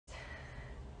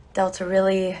dealt a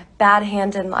really bad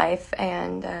hand in life,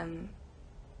 and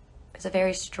is a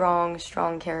very strong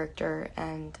character,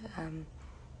 and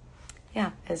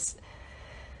yeah, is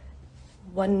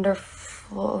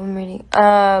wonderful. I'm reading.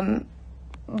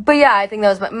 But yeah, I think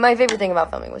that was my favorite thing about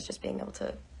filming, was just being able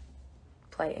to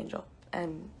play Angel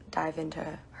and dive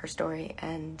into her story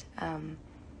and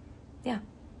yeah,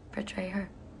 portray her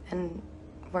and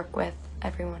work with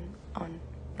everyone on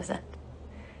the set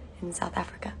in South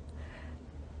Africa.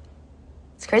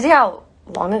 It's crazy how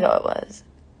long ago it was.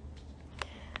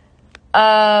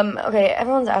 Okay,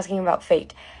 everyone's asking about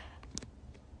fate.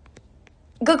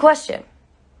 Good question.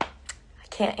 I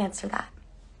can't answer that.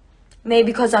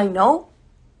 Maybe because I know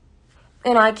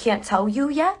and I can't tell you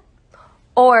yet,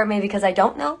 or maybe because I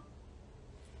don't know,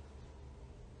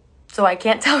 so I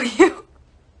can't tell you.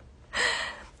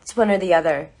 It's one or the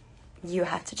other. You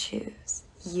have to choose.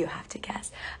 You have to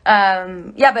guess.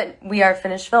 Yeah, but we are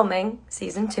finished filming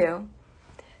season 2.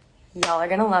 Y'all are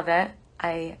gonna love it.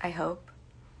 I hope.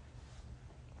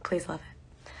 Please love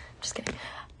it. Just kidding.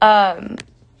 I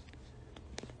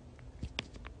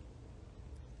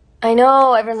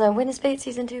know everyone's like, when is Fate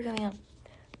season 2 coming out?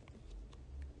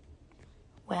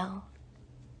 Well,